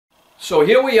So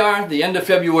here we are, the end of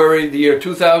February, the year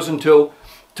 2002.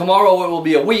 Tomorrow it will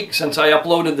be a week since I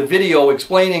uploaded the video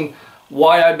explaining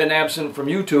why I've been absent from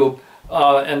YouTube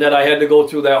and that I had to go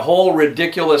through that whole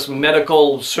ridiculous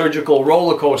medical surgical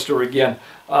roller coaster again.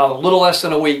 A little less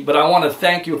than a week, but I want to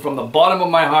thank you from the bottom of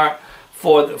my heart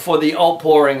for the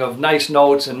outpouring of nice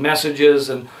notes and messages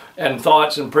and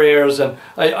thoughts and prayers, and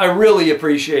I really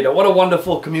appreciate it. What a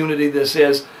wonderful community this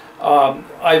is.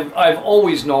 I've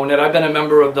always known that I've been a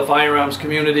member of the firearms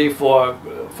community for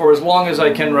as long as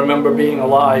I can remember being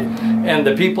alive, and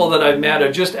the people that I've met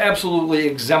are just absolutely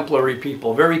exemplary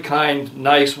people, very kind,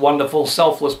 nice, wonderful,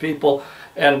 selfless people,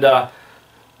 and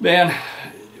man,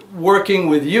 working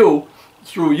with you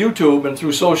through YouTube and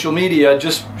through social media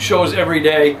just shows every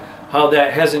day how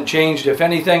that hasn't changed. If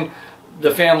anything,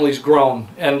 the family's grown,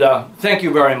 and thank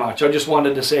you very much. I just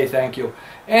wanted to say thank you.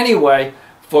 Anyway,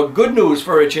 for good news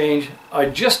for a change, I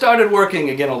just started working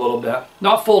again a little bit.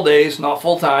 Not full days, not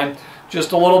full time,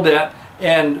 just a little bit.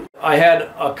 And I had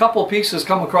a couple pieces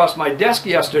come across my desk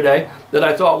yesterday that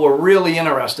I thought were really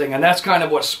interesting, and that's kind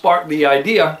of what sparked the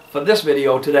idea for this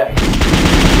video today.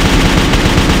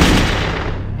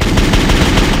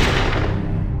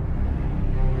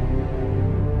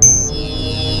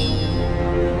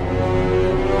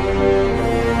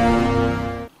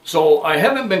 So I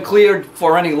haven't been cleared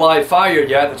for any live fire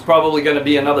yet. It's probably going to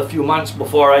be another few months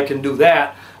before I can do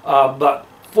that. But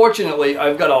fortunately,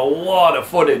 I've got a lot of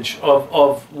footage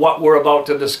of what we're about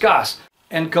to discuss.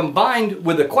 And combined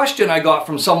with a question I got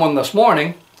from someone this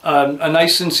morning, a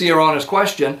nice, sincere, honest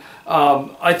question,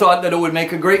 I thought that it would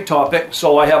make a great topic.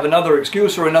 So I have another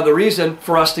excuse or another reason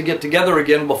for us to get together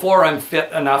again before I'm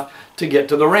fit enough to get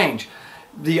to the range.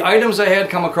 The items I had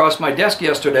come across my desk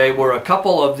yesterday were a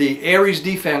couple of the Aries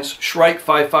Defense Shrike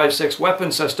 5.56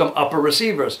 weapon system upper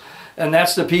receivers. And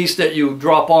that's the piece that you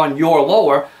drop on your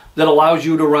lower that allows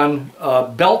you to run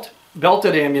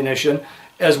belted ammunition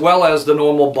as well as the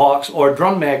normal box or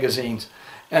drum magazines.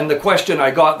 And the question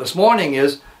I got this morning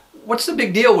is, what's the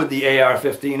big deal with the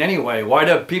AR-15 anyway? Why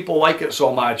do people like it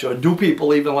so much? Or do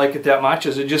people even like it that much?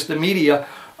 Is it just the media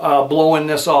blowing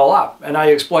this all up? And I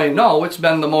explained, no, it's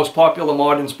been the most popular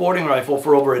modern sporting rifle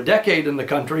for over a decade in the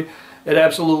country. It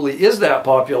absolutely is that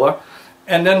popular.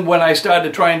 And then when I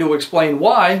started trying to explain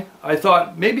why, I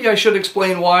thought maybe I should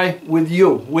explain why with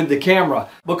you, with the camera.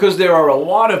 Because there are a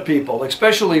lot of people,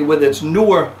 especially with its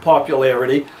newer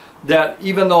popularity, that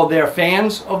even though they're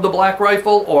fans of the black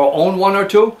rifle or own one or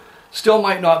two, still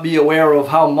might not be aware of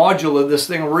how modular this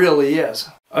thing really is.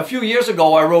 A few years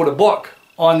ago I wrote a book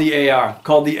on the AR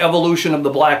called The Evolution of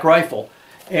the Black Rifle,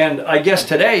 and I guess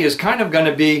today is kind of going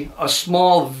to be a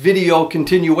small video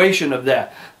continuation of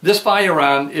that. This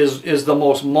firearm is the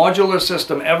most modular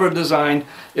system ever designed.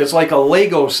 It's like a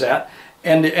Lego set,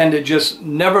 and it just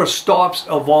never stops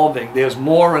evolving. There's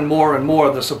more and more and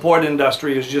more. The support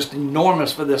industry is just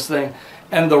enormous for this thing,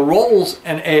 and the roles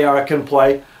an AR can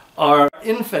play are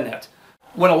infinite.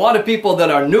 When a lot of people that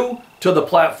are new to the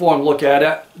platform look at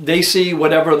it, they see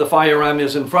whatever the firearm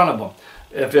is in front of them.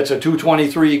 If it's a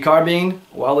 223 carbine,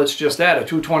 well, it's just that, a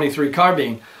 223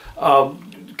 carbine.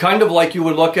 Kind of like you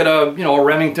would look at a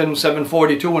Remington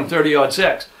 742 and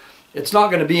 30-06. It's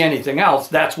not going to be anything else.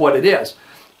 That's what it is.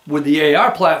 With the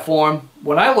AR platform,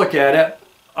 when I look at it,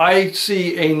 I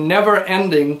see a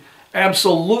never-ending,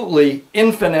 absolutely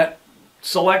infinite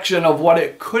selection of what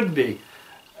it could be.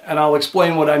 And I'll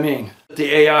explain what I mean.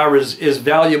 The AR is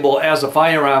valuable as a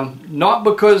firearm, not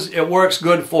because it works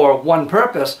good for one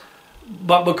purpose,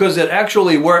 but because it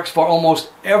actually works for almost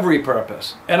every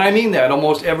purpose. And I mean that,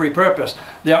 almost every purpose.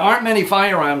 There aren't many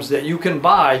firearms that you can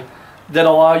buy that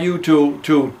allow you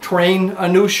to train a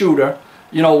new shooter,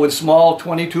 with small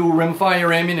 22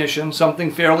 rimfire ammunition, something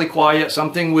fairly quiet,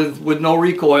 something with no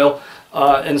recoil,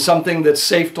 and something that's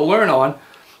safe to learn on.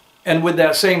 And with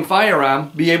that same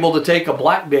firearm, be able to take a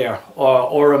black bear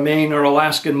or a Maine or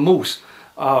Alaskan moose.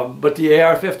 But the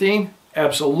AR-15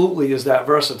 absolutely is that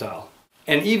versatile.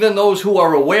 And even those who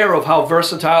are aware of how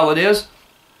versatile it is,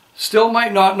 still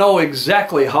might not know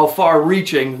exactly how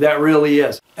far-reaching that really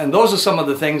is. And those are some of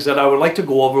the things that I would like to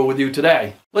go over with you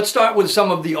today. Let's start with some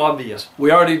of the obvious.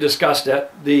 We already discussed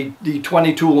it, the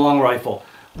 22 long rifle.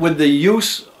 With the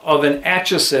use of an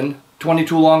Atchison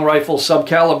 22 long rifle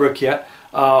subcaliber kit,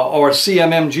 or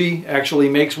CMMG actually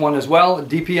makes one as well.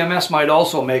 DPMS might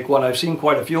also make one. I've seen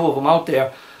quite a few of them out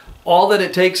there. All that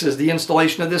it takes is the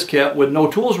installation of this kit with no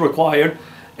tools required,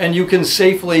 and you can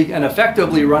safely and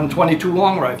effectively run 22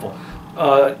 long rifle.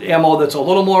 Ammo that's a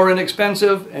little more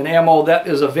inexpensive and ammo that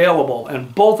is available.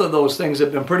 And both of those things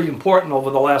have been pretty important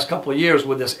over the last couple of years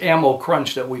with this ammo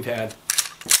crunch that we've had.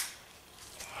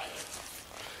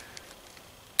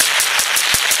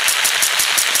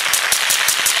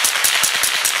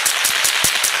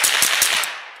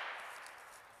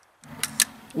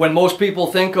 When most people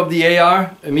think of the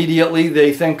AR, immediately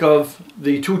they think of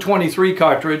the 223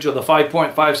 cartridge or the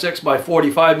 5.56 by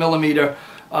 45 millimeter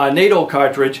NATO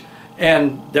cartridge,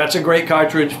 and that's a great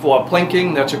cartridge for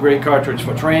plinking, that's a great cartridge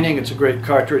for training, it's a great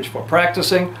cartridge for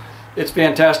practicing. It's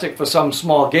fantastic for some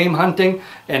small game hunting,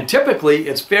 and typically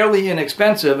it's fairly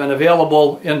inexpensive and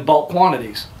available in bulk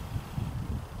quantities.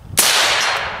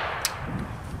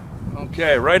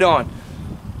 Okay, right on.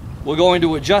 We're going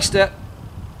to adjust it.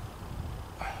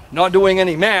 Not doing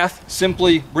any math,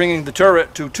 simply bringing the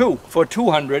turret to 2 for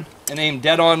 200 and aim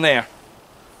dead on there.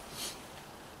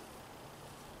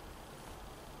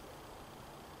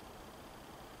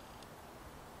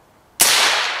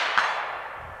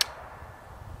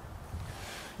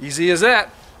 Easy as that.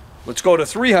 Let's go to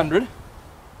 300.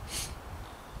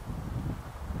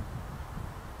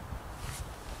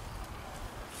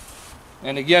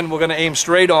 And again, we're going to aim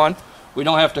straight on. We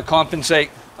don't have to compensate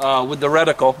with the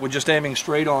reticle. We're just aiming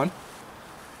straight on.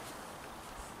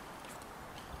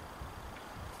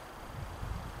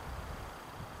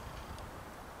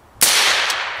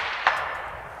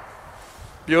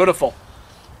 Beautiful.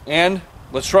 And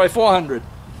let's try 400.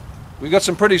 We got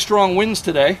some pretty strong winds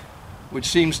today, which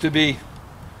seems to be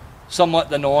somewhat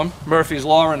the norm. Murphy's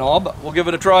Law and all, but we'll give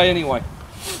it a try anyway.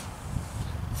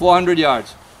 400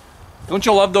 yards. Don't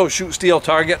you love those shoot steel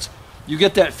targets? You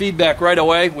get that feedback right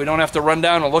away. We don't have to run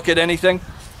down and look at anything.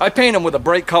 I paint them with a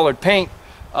bright colored paint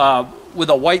with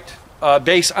a white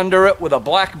base under it, with a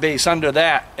black base under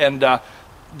that, and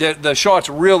the shots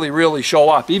really show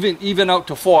up, even out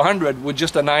to 400 with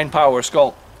just a 9-power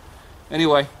scope.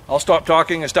 Anyway, I'll stop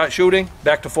talking and start shooting.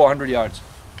 Back to 400 yards.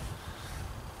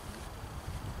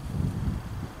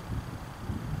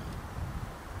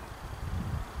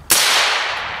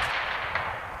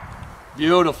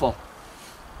 Beautiful.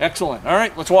 Excellent. All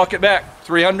right, let's walk it back.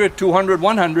 300, 200,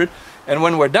 100, and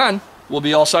when we're done, we'll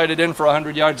be all sighted in for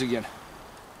 100 yards again.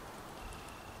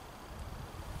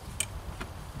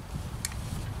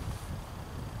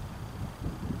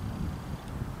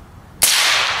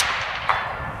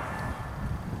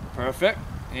 Perfect.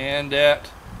 And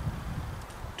at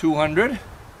 200.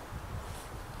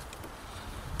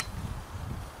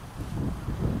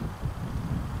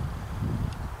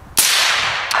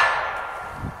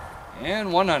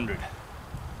 And 100.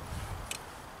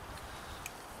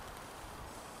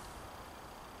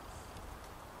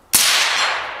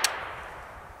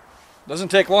 Doesn't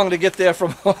take long to get there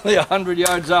from only 100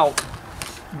 yards out.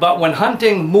 But when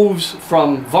hunting moves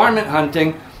from varmint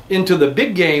hunting into the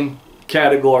big game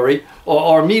category,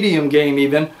 or medium game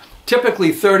even,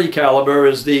 typically 30 caliber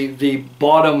is the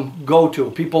bottom go-to.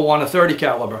 People want a 30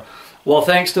 caliber. Well,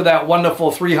 thanks to that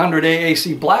wonderful 300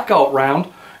 AAC blackout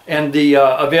round, and the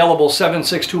available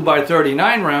 7.62 by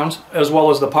 39 rounds, as well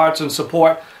as the parts and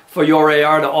support for your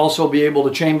AR to also be able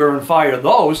to chamber and fire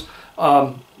those,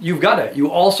 you've got it. You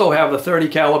also have a 30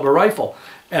 caliber rifle.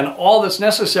 And all that's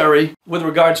necessary with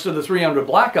regards to the 300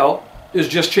 blackout is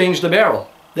just change the barrel.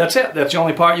 That's it. That's the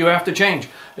only part you have to change.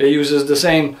 It uses the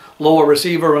same lower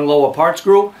receiver and lower parts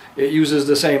group. It uses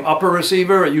the same upper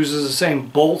receiver. It uses the same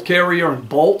bolt carrier and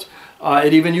bolt.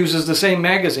 It even uses the same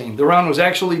magazine. The round was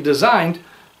actually designed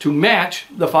to match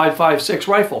the 5.56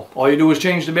 rifle. All you do is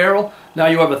change the barrel. Now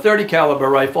you have a 30 caliber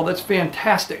rifle that's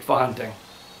fantastic for hunting.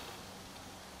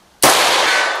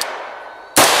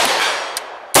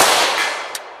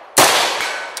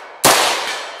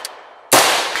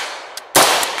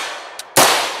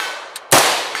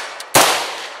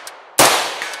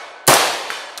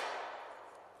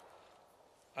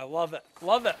 I love it,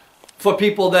 love it. For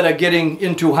people that are getting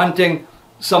into hunting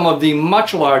some of the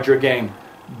much larger game,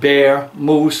 bear,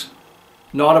 moose,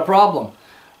 not a problem.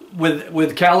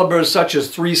 With calibers such as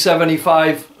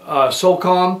 375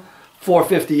 SOCOM,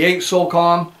 458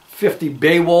 SOCOM, 50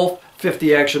 Beowulf,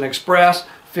 50 Action Express,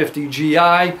 50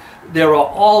 GI, there are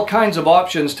all kinds of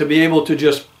options to be able to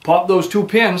just pop those two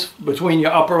pins between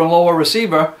your upper and lower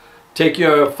receiver, take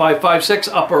your 5.56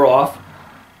 upper off,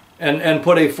 and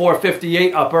put a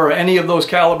 458 upper or any of those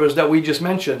calibers that we just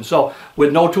mentioned. So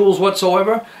with no tools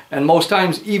whatsoever, and most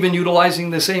times even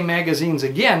utilizing the same magazines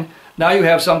again, now you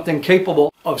have something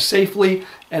capable of safely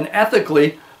and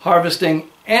ethically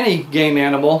harvesting any game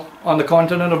animal on the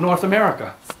continent of North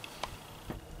America.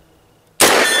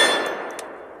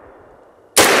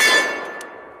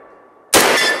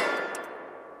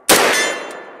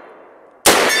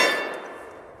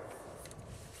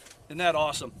 Isn't that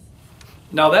awesome?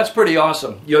 Now that's pretty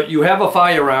awesome. You have a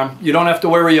firearm. You don't have to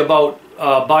worry about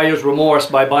buyer's remorse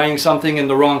by buying something in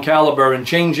the wrong caliber and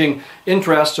changing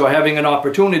interests or having an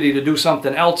opportunity to do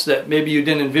something else that maybe you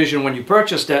didn't envision when you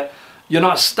purchased it. You're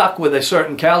not stuck with a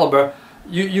certain caliber.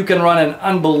 you can run an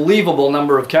unbelievable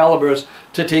number of calibers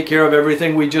to take care of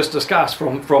everything we just discussed,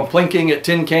 from plinking at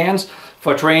tin cans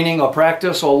for training or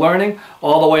practice or learning,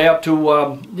 all the way up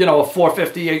to you know, a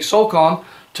 458 SOCOM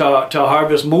to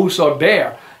harvest moose or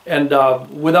bear, and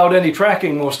without any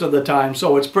tracking most of the time,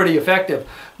 so it's pretty effective.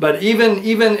 But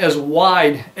even as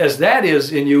wide as that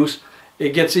is in use,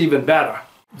 it gets even better.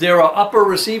 There are upper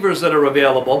receivers that are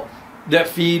available that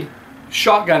feed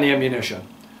shotgun ammunition.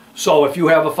 So if you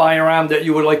have a firearm that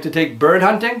you would like to take bird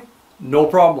hunting, no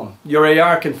problem. Your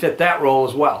AR can fit that role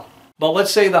as well. But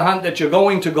let's say the hunt that you're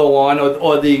going to go on,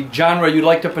 or the genre you'd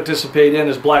like to participate in,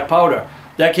 is black powder.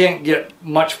 That can't get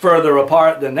much further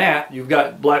apart than that. You've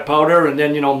got black powder, and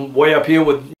then, you know, way up here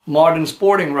with modern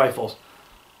sporting rifles.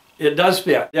 It does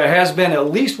fit. There has been at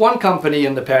least one company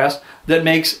in the past that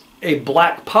makes a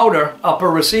black powder upper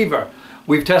receiver.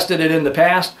 We've tested it in the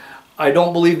past. I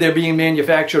don't believe they're being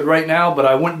manufactured right now, but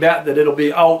I wouldn't bet that it'll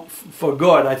be out for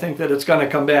good. I think that it's going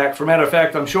to come back. For a matter of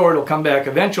fact, I'm sure it'll come back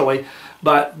eventually.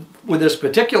 But with this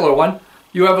particular one,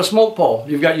 you have a smoke pole.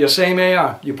 You've got your same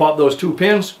AR. You pop those two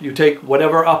pins, you take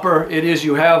whatever upper it is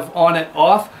you have on it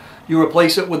off, you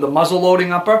replace it with the muzzle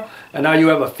loading upper, and now you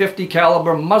have a 50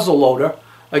 caliber muzzle loader.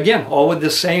 Again, all with the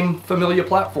same familiar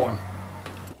platform.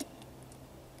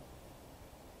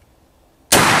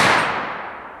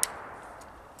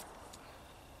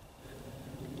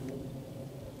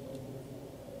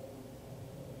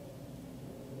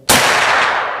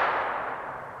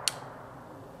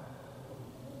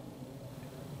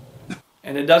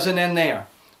 And it doesn't end there.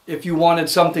 If you wanted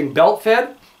something belt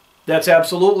fed, that's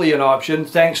absolutely an option,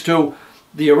 thanks to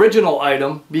the original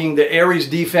item being the Ares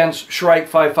Defense Shrike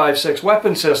 5.56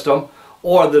 weapon system,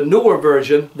 or the newer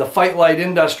version, the Fight Light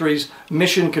Industries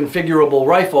Mission Configurable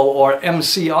Rifle, or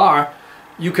MCR.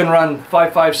 You can run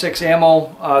 5.56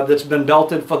 ammo that's been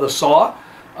belted for the saw.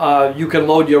 You can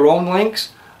load your own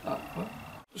links.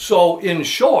 So in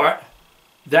short,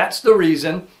 that's the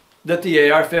reason that the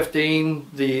AR-15,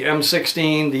 the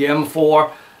M16, the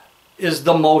M4 is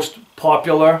the most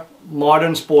popular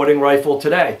modern sporting rifle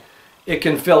today. It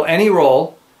can fill any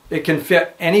role, it can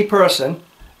fit any person,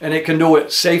 and it can do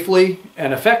it safely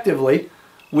and effectively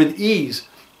with ease.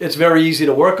 It's very easy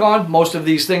to work on. Most of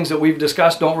these things that we've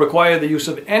discussed don't require the use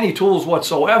of any tools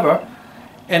whatsoever,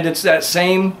 and it's that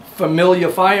same familiar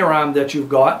firearm that you've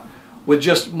got with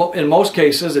just, in most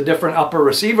cases, a different upper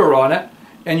receiver on it,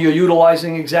 and you're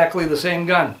utilizing exactly the same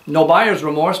gun. No buyer's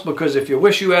remorse, because if you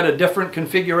wish you had a different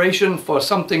configuration for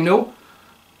something new,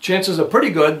 chances are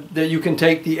pretty good that you can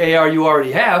take the AR you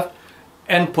already have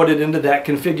and put it into that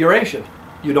configuration.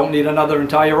 You don't need another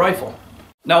entire rifle.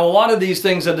 Now, a lot of these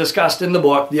things are discussed in the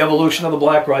book, The Evolution of the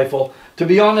Black Rifle. To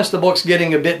be honest, the book's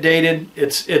getting a bit dated.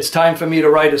 It's time for me to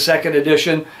write a second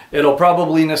edition. It'll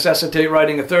probably necessitate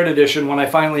writing a third edition when I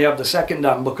finally have the second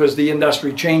done, because the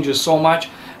industry changes so much,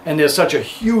 and there's such a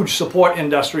huge support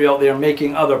industry out there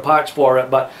making other parts for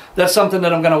it. But that's something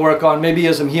that I'm going to work on. Maybe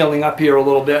as I'm healing up here a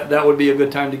little bit, that would be a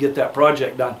good time to get that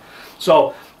project done.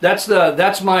 So that's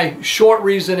my short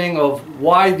reasoning of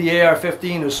why the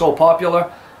AR-15 is so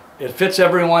popular. It fits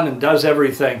everyone and does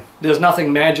everything. There's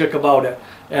nothing magic about it.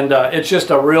 And it's just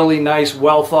a really nice,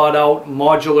 well thought out,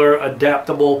 modular,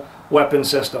 adaptable weapon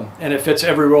system. And it fits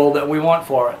every role that we want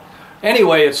for it.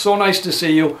 Anyway, it's so nice to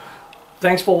see you.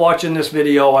 Thanks for watching this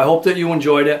video. I hope that you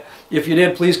enjoyed it. If you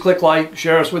did, please click like,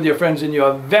 share us with your friends in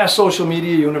your vast social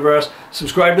media universe.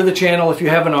 Subscribe to the channel if you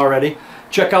haven't already.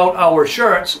 Check out our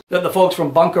shirts that the folks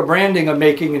from Bunker Branding are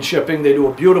making and shipping. They do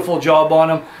a beautiful job on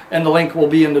them, and the link will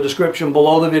be in the description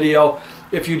below the video.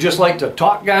 If you just like to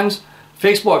talk guns,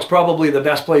 Facebook's probably the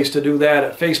best place to do that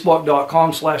at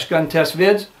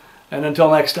facebook.com/guntestvids. And until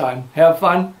next time, have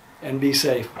fun and be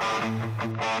safe.